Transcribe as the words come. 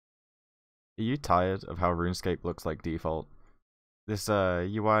Are you tired of how RuneScape looks like default? This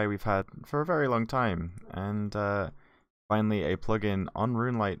UI we've had for a very long time, and finally a plugin on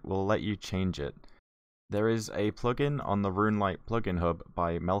RuneLite will let you change it. There is a plugin on the RuneLite plugin hub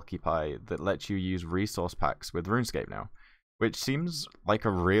by Melkypie that lets you use resource packs with RuneScape now, which seems like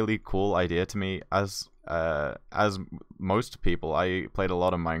a really cool idea to me. As most people, I played a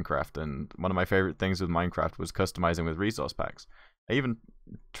lot of Minecraft, and one of my favorite things with Minecraft was customizing with resource packs. I even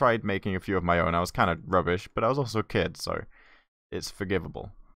tried making a few of my own. I was kind of rubbish, but I was also a kid, so it's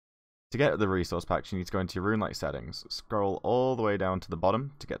forgivable. To get the resource packs, you need to go into your RuneLite settings, scroll all the way down to the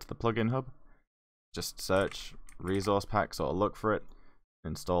bottom to get to the plugin hub. Just search resource packs or look for it,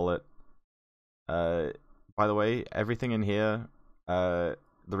 install it. By the way, everything in here, the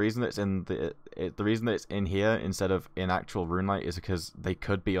reason it's in the reason that it's in here instead of in actual RuneLite is because they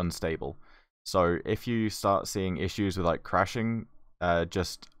could be unstable. So if you start seeing issues with like crashing,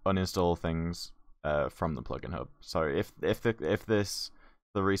 just uninstall things from the plugin hub. So if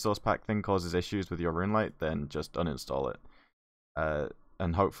the resource pack thing causes issues with your RuneLite, then just uninstall it.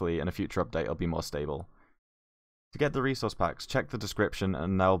 And hopefully in a future update it'll be more stable. To get the resource packs, check the description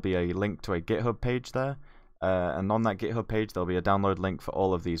and there'll be a link to a GitHub page there. And on that GitHub page there'll be a download link for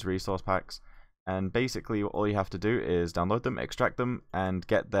all of these resource packs. And basically all you have to do is download them, extract them, and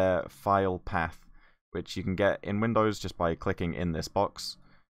get their file path, which you can get in Windows just by clicking in this box.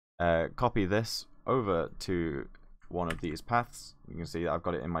 Copy this over to one of these paths. You can see that I've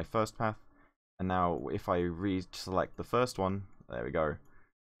got it in my first path. And now if I select the first one, there we go.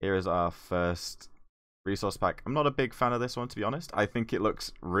 Here is our first resource pack. I'm not a big fan of this one, to be honest. I think it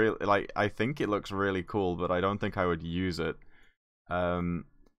looks really cool, but I don't think I would use it.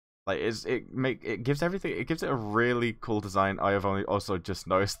 It gives it a really cool design. I have only also just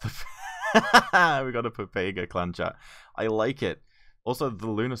noticed the we got a Papega clan chat. I like it. Also, the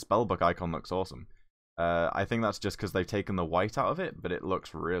Lunar Spellbook icon looks awesome. I think that's just because they've taken the white out of it, but it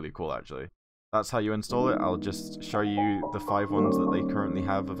looks really cool actually. That's how you install it. I'll just show you the 5 ones that they currently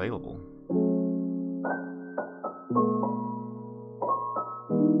have available.